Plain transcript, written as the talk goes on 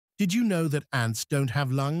Did you know that ants don't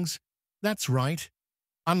have lungs? That's right.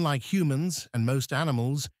 Unlike humans and most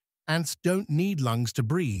animals, ants don't need lungs to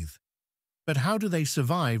breathe. But how do they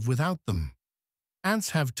survive without them?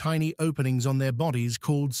 Ants have tiny openings on their bodies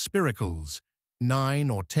called spiracles,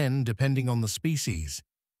 9 or 10 depending on the species.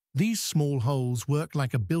 These small holes work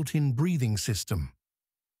like a built-in breathing system.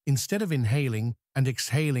 Instead of inhaling and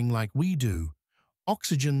exhaling like we do,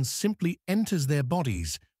 oxygen simply enters their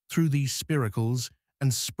bodies through these spiracles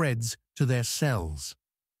and spreads to their cells.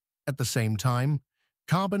 At the same time,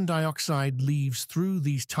 carbon dioxide leaves through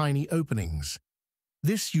these tiny openings.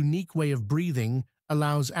 This unique way of breathing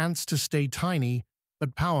allows ants to stay tiny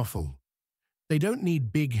but powerful. They don't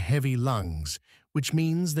need big, heavy lungs, which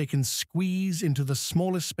means they can squeeze into the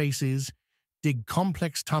smallest spaces, dig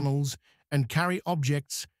complex tunnels, and carry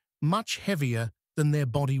objects much heavier than their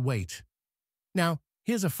body weight. Now,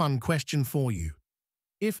 here's a fun question for you.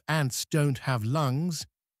 If ants don't have lungs,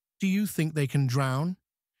 do you think they can drown?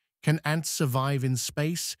 Can ants survive in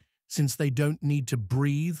space since they don't need to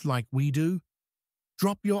breathe like we do?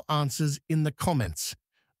 Drop your answers in the comments.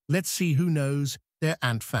 Let's see who knows their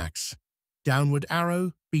ant facts. Downward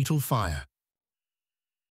arrow, beetle fire.